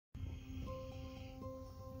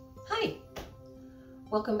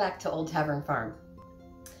Welcome back to Old Tavern Farm.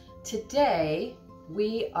 Today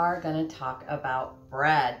we are going to talk about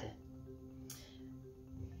bread.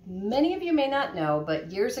 Many of you may not know,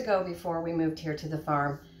 but years ago before we moved here to the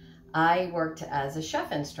farm, I worked as a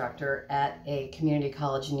chef instructor at a community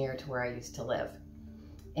college near to where I used to live.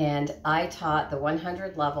 And I taught the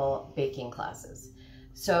 100 level baking classes.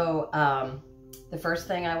 So the first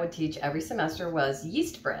thing I would teach every semester was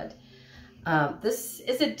yeast bread. This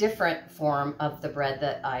is a different form of the bread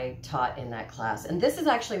that I taught in that class. And this is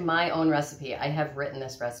actually my own recipe. I have written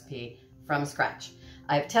this recipe from scratch.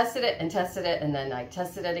 I've tested it, and then I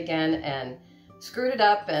tested it again and screwed it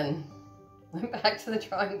up and went back to the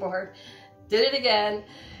drawing board, did it again,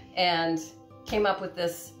 and came up with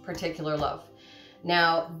this particular loaf.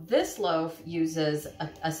 Now, this loaf uses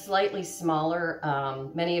a slightly smaller,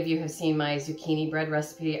 many of you have seen my zucchini bread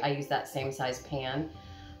recipe. I use that same size pan.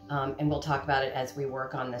 And we'll talk about it as we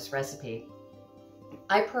work on this recipe.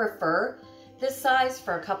 I prefer this size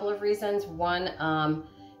for a couple of reasons. One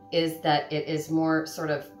is that it is more sort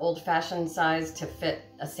of old-fashioned size to fit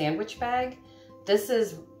a sandwich bag. This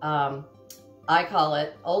is, I call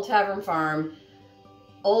it Old Tavern Farm,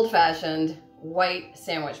 old-fashioned white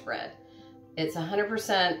sandwich bread. It's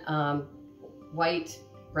 100% white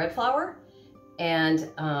bread flour,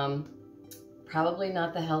 and probably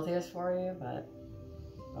not the healthiest for you, but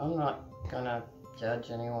I'm not gonna judge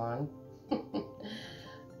anyone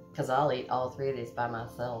because I'll eat all three of these by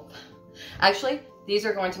myself. Actually, these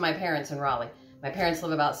are going to my parents in Raleigh. My parents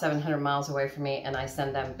live about 700 miles away from me, and I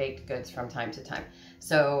send them baked goods from time to time.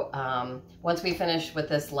 So once we finish with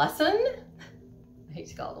this lesson, I hate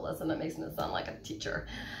to call it a lesson, that makes me sound like a teacher,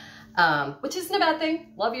 which isn't a bad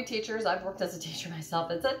thing. Love you teachers. I've worked as a teacher myself.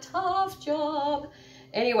 It's a tough job.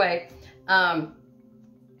 Anyway,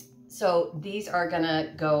 so these are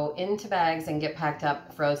gonna go into bags and get packed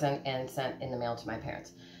up, frozen, and sent in the mail to my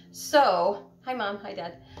parents. So, hi Mom, hi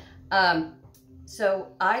Dad.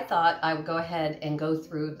 So I thought I would go ahead and go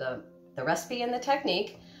through the recipe and the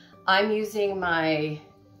technique. I'm using my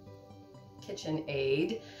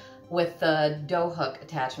KitchenAid with the dough hook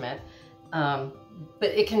attachment, but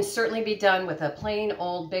it can certainly be done with a plain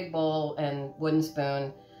old big bowl and wooden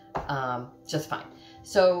spoon, just fine.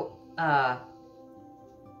 So,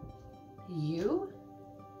 you,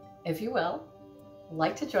 if you will,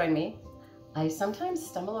 like to join me. I sometimes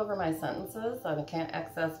stumble over my sentences and I can't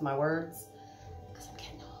access my words because I'm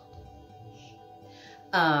getting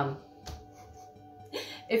old.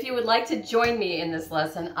 If you would like to join me in this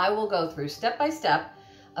lesson, I will go through step by step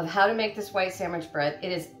of how to make this white sandwich bread.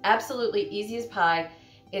 It is absolutely easy as pie.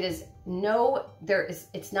 It is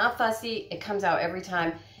it's not fussy. It comes out every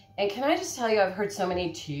time. And can I just tell you, I've heard so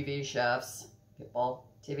many TV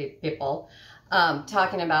people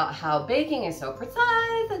talking about how baking is so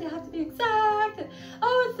precise and you have to be exact, and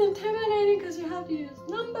oh, it's intimidating because you have to use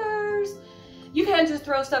numbers. You can't just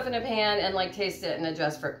throw stuff in a pan and like taste it and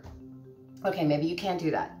adjust for. Okay, maybe you can't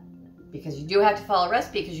do that because you do have to follow a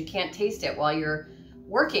recipe because you can't taste it while you're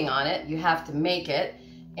working on it. You have to make it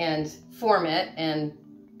and form it and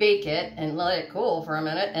bake it and let it cool for a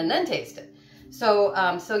minute and then taste it. So,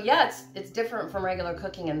 yeah, it's different from regular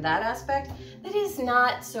cooking in that aspect. It is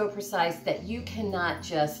not so precise that you cannot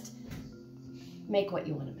just make what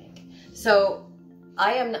you want to make. So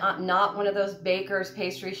I am not one of those bakers,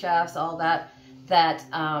 pastry chefs, all that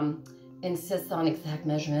insists on exact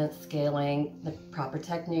measurements, scaling. The proper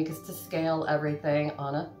technique is to scale everything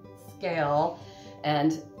on a scale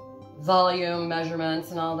and volume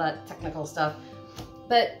measurements and all that technical stuff.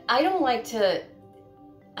 But I don't like to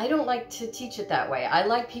teach it that way. I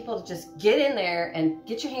like people to just get in there and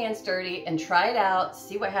get your hands dirty and try it out,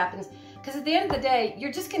 see what happens. Because at the end of the day,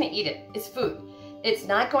 you're just gonna eat it. It's food. It's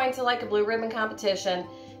not going to like a blue ribbon competition.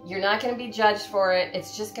 You're not gonna be judged for it.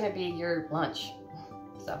 It's just gonna be your lunch.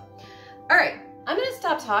 So, all right, I'm gonna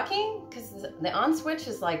stop talking because the on switch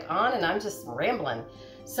is like on and I'm just rambling.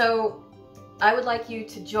 So I would like you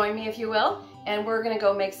to join me if you will, and we're gonna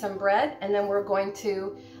go make some bread and then we're going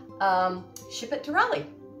to ship it to Raleigh.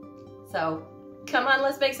 So come on,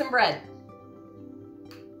 let's make some bread.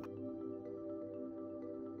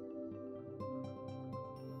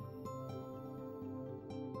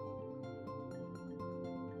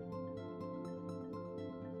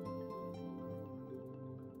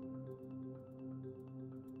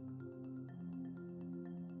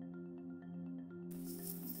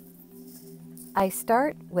 I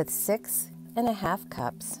start with 6½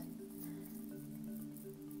 cups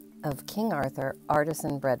of King Arthur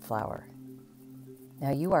artisan bread flour.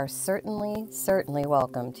 Now you are certainly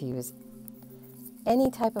welcome to use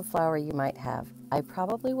any type of flour you might have. I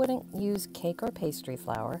probably wouldn't use cake or pastry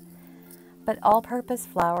flour, but all-purpose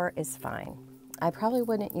flour is fine. I probably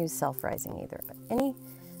wouldn't use self-rising either, but any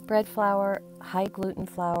bread flour, high gluten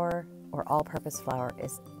flour, or all-purpose flour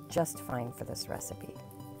is just fine for this recipe.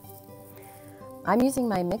 I'm using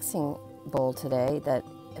my mixing bowl today that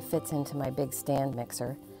fits into my big stand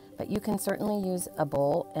mixer, but you can certainly use a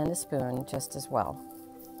bowl and a spoon just as well.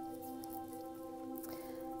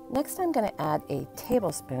 Next, I'm going to add a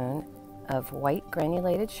tablespoon of white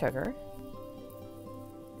granulated sugar,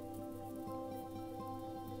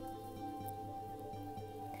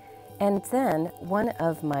 and then one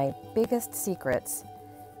of my biggest secrets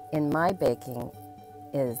in my baking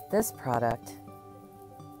is this product,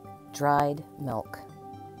 dried milk.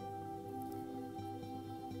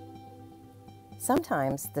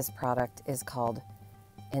 Sometimes this product is called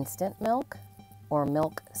instant milk or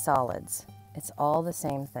milk solids. It's all the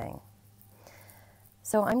same thing.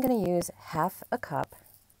 So I'm going to use half a cup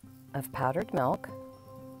of powdered milk,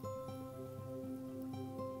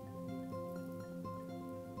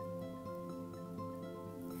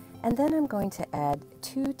 and then I'm going to add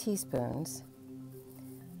 2 teaspoons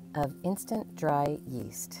of instant dry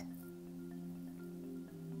yeast.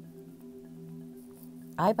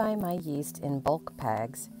 I buy my yeast in bulk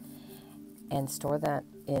bags and store that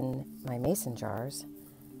in my mason jars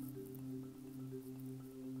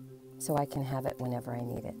so I can have it whenever I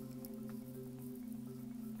need it.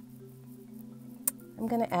 I'm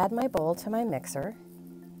going to add my bowl to my mixer,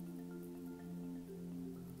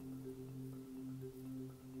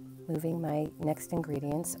 moving my next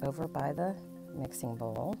ingredients over by the mixing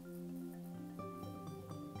bowl.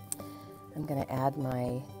 I'm going to add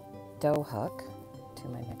my dough hook to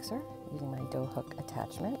my mixer using my dough hook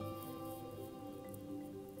attachment,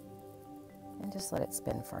 and just let it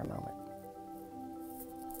spin for a moment.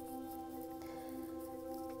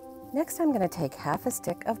 Next, I'm going to take half a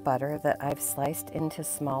stick of butter that I've sliced into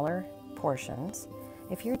smaller portions.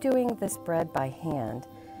 If you're doing this bread by hand,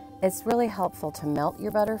 it's really helpful to melt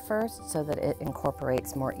your butter first so that it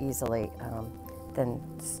incorporates more easily than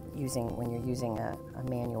when you're using a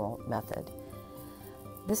manual method.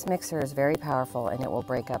 This mixer is very powerful and it will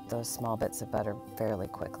break up those small bits of butter fairly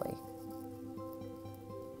quickly.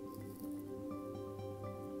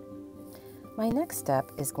 My next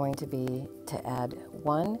step is going to be to add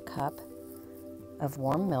 1 cup of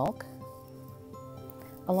warm milk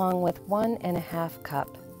along with 1.5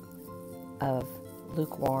 cup of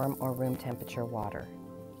lukewarm or room temperature water.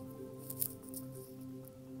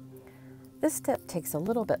 This step takes a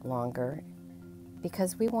little bit longer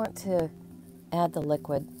because we want to add the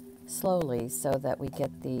liquid slowly so that we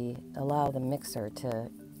allow the mixer to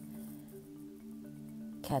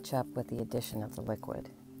catch up with the addition of the liquid.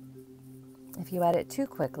 If you add it too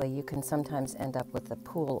quickly, you can sometimes end up with a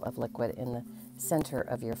pool of liquid in the center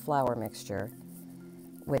of your flour mixture,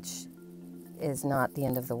 which is not the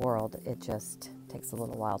end of the world. It just takes a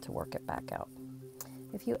little while to work it back out.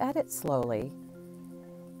 If you add it slowly,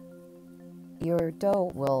 your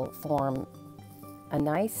dough will form a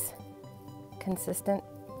nice, consistent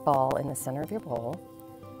ball in the center of your bowl,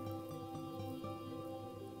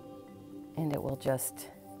 and it will just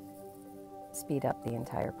speed up the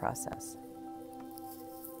entire process.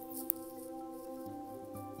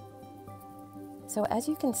 So as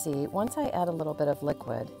you can see, once I add a little bit of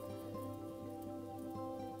liquid,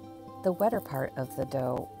 the wetter part of the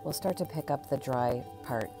dough will start to pick up the dry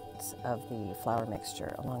parts of the flour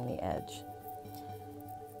mixture along the edge.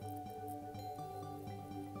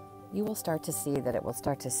 You will start to see that it will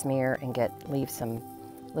start to smear and leave some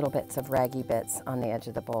little bits of raggy bits on the edge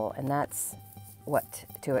of the bowl, and that's what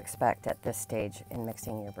to expect at this stage in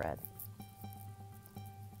mixing your bread.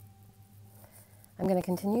 I'm going to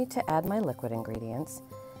continue to add my liquid ingredients,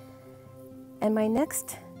 and my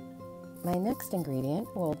next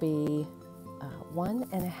ingredient will be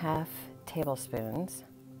 1.5 tablespoons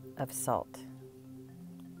of salt.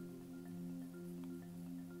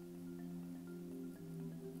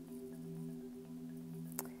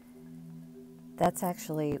 That's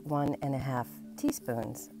actually 1.5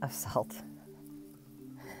 teaspoons of salt.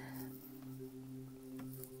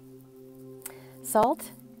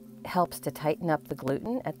 Salt helps to tighten up the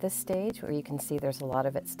gluten at this stage, where you can see there's a lot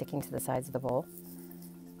of it sticking to the sides of the bowl.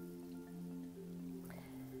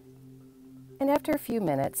 And after a few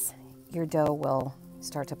minutes, your dough will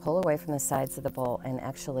start to pull away from the sides of the bowl and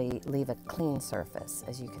actually leave a clean surface,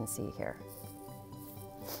 as you can see here.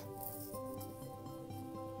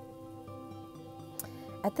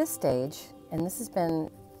 At this stage, and this has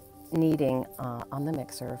been kneading on the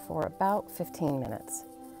mixer for about 15 minutes.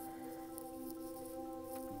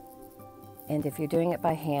 And if you're doing it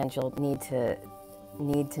by hand, you'll need to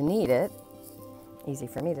knead it, easy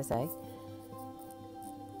for me to say,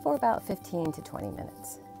 for about 15 to 20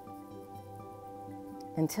 minutes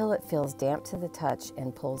until it feels damp to the touch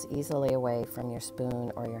and pulls easily away from your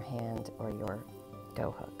spoon or your hand or your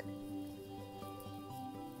dough hook.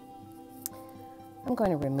 I'm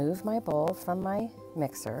going to remove my bowl from my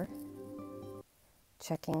mixer,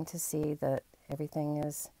 checking to see that everything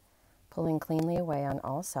is pulling cleanly away on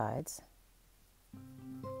all sides.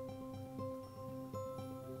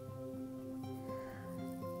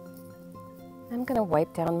 I'm going to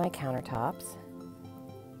wipe down my countertops,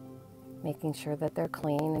 making sure that they're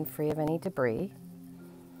clean and free of any debris.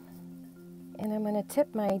 And I'm going to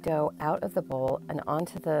tip my dough out of the bowl and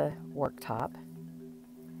onto the worktop,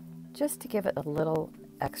 just to give it a little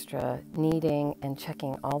extra kneading and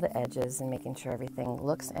checking all the edges and making sure everything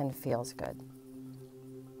looks and feels good.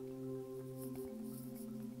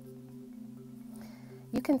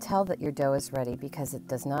 You can tell that your dough is ready because it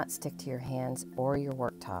does not stick to your hands or your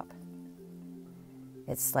worktop.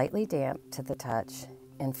 It's slightly damp to the touch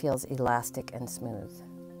and feels elastic and smooth.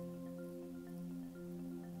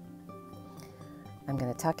 I'm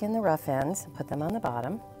going to tuck in the rough ends and put them on the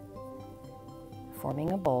bottom,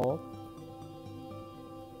 forming a bowl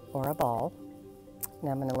or a ball.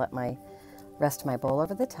 Now I'm going to rest my bowl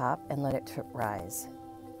over the top and let it rise.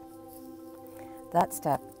 That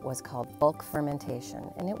step was called bulk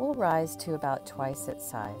fermentation, and it will rise to about twice its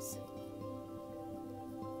size.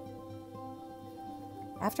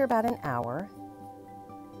 After about an hour,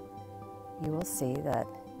 you will see that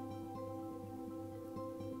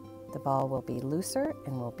the ball will be looser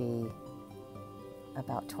and will be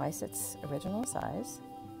about twice its original size,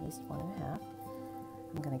 at least 1.5.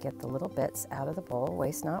 I'm going to get the little bits out of the bowl,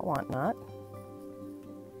 waste not, want not.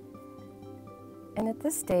 And at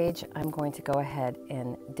this stage, I'm going to go ahead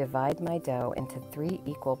and divide my dough into 3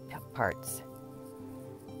 equal parts.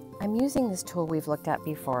 I'm using this tool we've looked at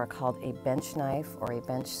before called a bench knife or a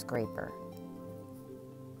bench scraper.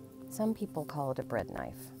 Some people call it a bread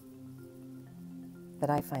knife,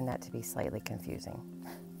 but I find that to be slightly confusing.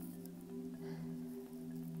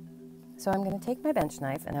 So I'm going to take my bench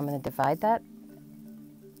knife and I'm going to divide that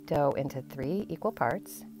dough into 3 equal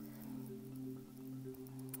parts.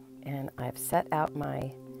 And I've set out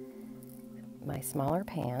my smaller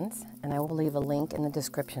pans, and I will leave a link in the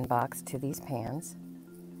description box to these pans.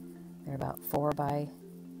 They're about 4 by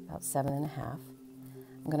about 7.5. I'm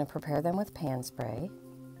going to prepare them with pan spray.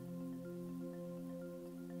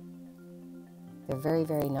 They're very,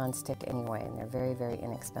 very non-stick anyway, and they're very, very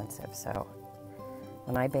inexpensive. So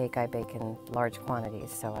when I bake in large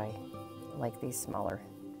quantities, so I like these smaller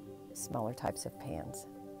types of pans.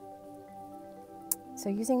 So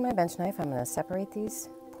using my bench knife, I'm going to separate these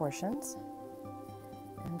portions.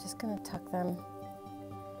 I'm just going to tuck them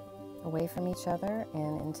away from each other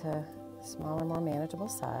and into smaller, more manageable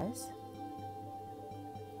size.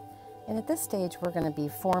 And at this stage, we're going to be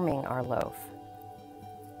forming our loaf.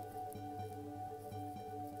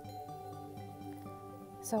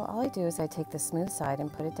 So all I do is I take the smooth side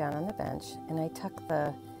and put it down on the bench, and I tuck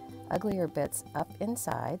the uglier bits up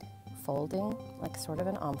inside, folding like sort of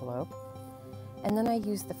an envelope. And then I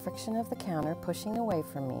use the friction of the counter pushing away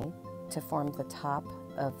from me to form the top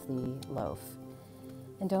of the loaf.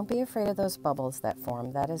 And don't be afraid of those bubbles that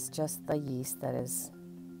form. That is just the yeast that is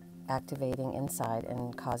activating inside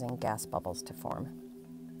and causing gas bubbles to form.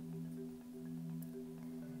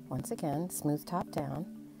 Once again, smooth top down,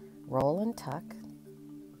 roll and tuck,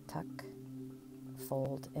 tuck,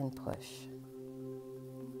 fold and push.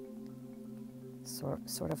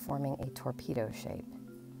 Sort of forming a torpedo shape.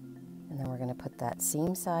 And then we're going to put that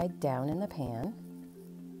seam side down in the pan.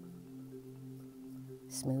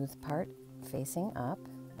 Smooth part facing up.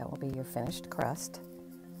 That will be your finished crust.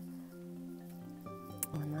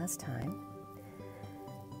 One last time.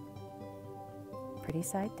 Pretty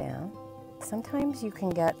side down. Sometimes you can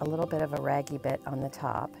get a little bit of a raggy bit on the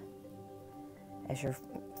top as you're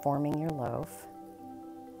forming your loaf.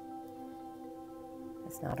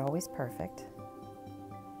 It's not always perfect.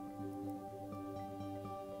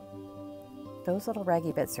 Those little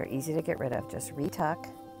raggy bits are easy to get rid of. Just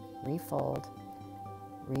retuck, refold,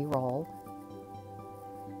 re-roll,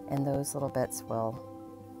 and those little bits will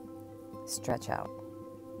stretch out.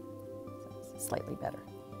 So it's slightly better.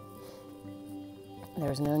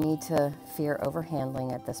 There's no need to fear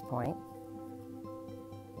overhandling at this point.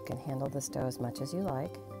 You can handle this dough as much as you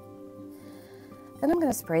like. Then I'm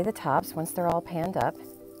going to spray the tops once they're all panned up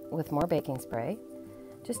with more baking spray,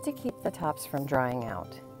 just to keep the tops from drying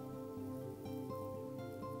out.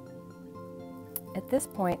 At this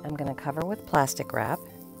point, I'm going to cover with plastic wrap,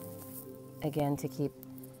 again to keep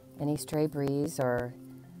any stray breeze or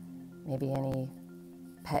maybe any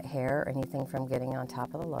pet hair or anything from getting on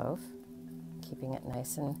top of the loaf, keeping it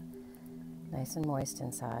nice and moist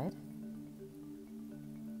inside.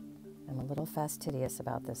 I'm a little fastidious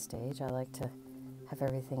about this stage. I like to have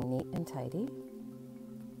everything neat and tidy.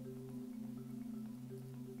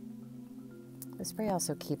 The spray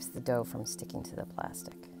also keeps the dough from sticking to the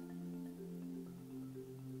plastic.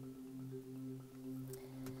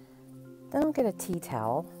 Then I'll get a tea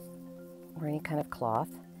towel or any kind of cloth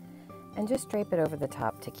and just drape it over the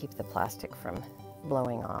top to keep the plastic from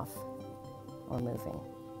blowing off or moving.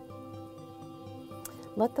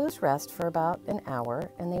 Let those rest for about an hour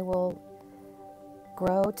and they will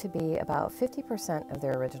grow to be about 50% of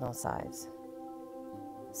their original size.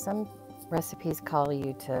 Some recipes call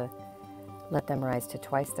you to let them rise to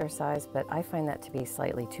twice their size, but I find that to be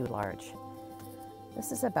slightly too large.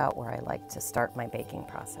 This is about where I like to start my baking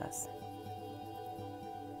process.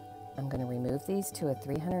 I'm going to remove these to a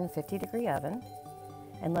 350-degree oven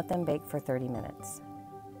and let them bake for 30 minutes.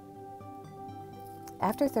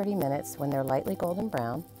 After 30 minutes, when they're lightly golden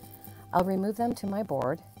brown, I'll remove them to my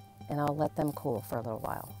board and I'll let them cool for a little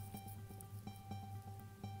while.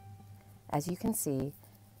 As you can see,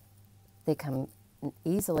 they come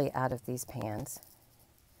easily out of these pans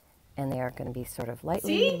and they are going to be sort of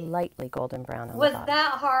lightly golden brown on the bottom. Was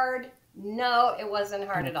that hard? No, it wasn't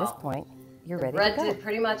hard at all. At this point, you're ready to bread go. did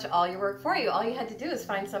pretty much all your work for you. All you had to do is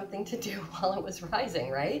find something to do while it was rising,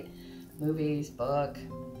 right? Movies, book,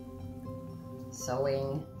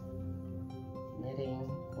 sewing, knitting,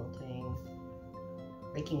 quilting,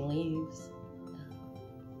 raking leaves,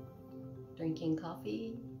 drinking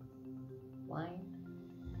coffee, wine,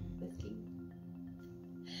 whiskey.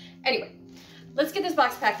 Anyway, let's get this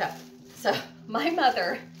box packed up. So my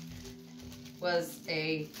mother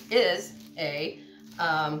is a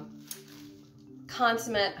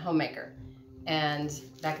consummate homemaker. And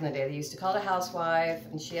back in the day, they used to call it a housewife.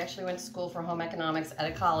 And she actually went to school for home economics at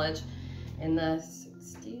a college in the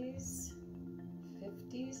 60s,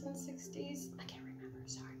 50s and 60s. I can't remember,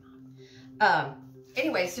 sorry, Mom.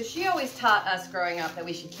 Anyway, so she always taught us growing up that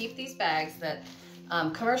we should keep these bags that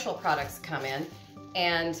commercial products come in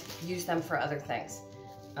and use them for other things.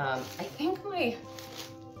 I think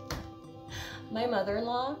my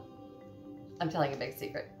mother-in-law, I'm telling a big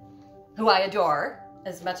secret, who I adore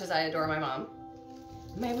as much as I adore my mom.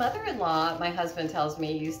 My mother-in-law, my husband tells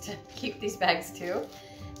me, used to keep these bags too.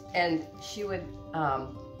 And she would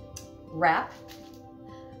wrap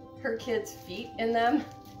her kids' feet in them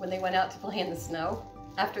when they went out to play in the snow.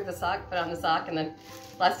 After the sock, put on the sock and then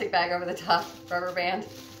plastic bag over the top, rubber band.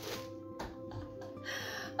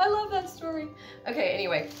 I love that story. Okay,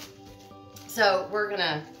 anyway, so we're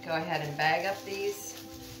gonna go ahead and bag up these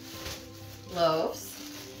loaves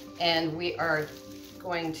and we are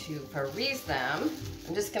going to freeze them.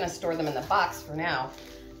 I'm just gonna store them in the box for now,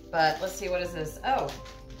 but let's see, what is this? Oh,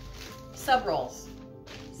 sub rolls.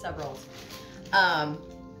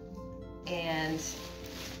 And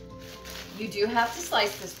you do have to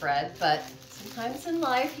slice this bread, but sometimes in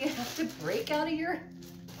life you have to break out of your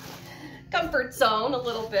comfort zone a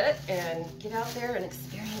little bit and get out there and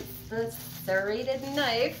experience the serrated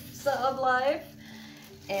knife sub life.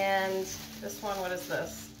 And this one, what is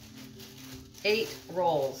this? 8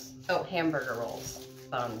 rolls. Oh, hamburger rolls,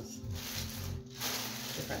 buns.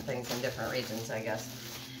 Different things in different regions, I guess.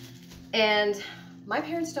 And my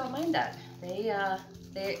parents don't mind that.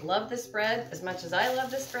 They love this bread as much as I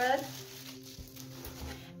love this bread.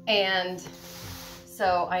 And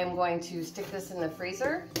so I am going to stick this in the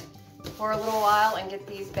freezer for a little while and get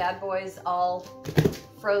these bad boys all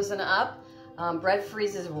frozen up. Bread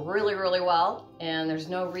freezes really, really well, and there's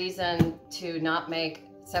no reason to not make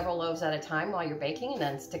several loaves at a time while you're baking and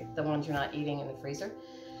then stick the ones you're not eating in the freezer.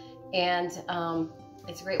 And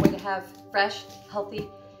it's a great way to have fresh, healthy,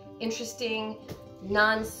 interesting,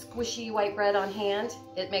 non-squishy white bread on hand.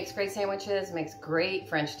 It makes great sandwiches, makes great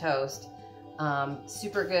French toast.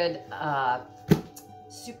 Super good,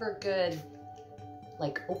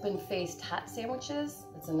 like open-faced hot sandwiches.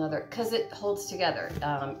 It's another, because it holds together.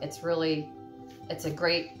 It's a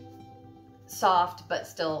great soft but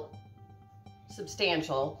still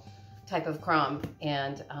substantial type of crumb.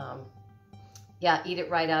 And yeah, eat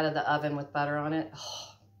it right out of the oven with butter on it.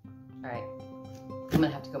 Oh, all right, I'm gonna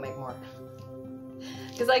have to go make more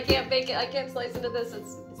because I can't bake it. I can't slice into this.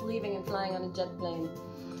 It's leaving and flying on a jet plane.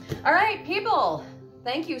 All right, people,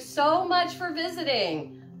 thank you so much for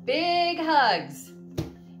visiting. Big hugs.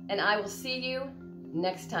 And I will see you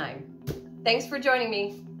next time. Thanks for joining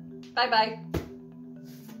me. Bye-bye.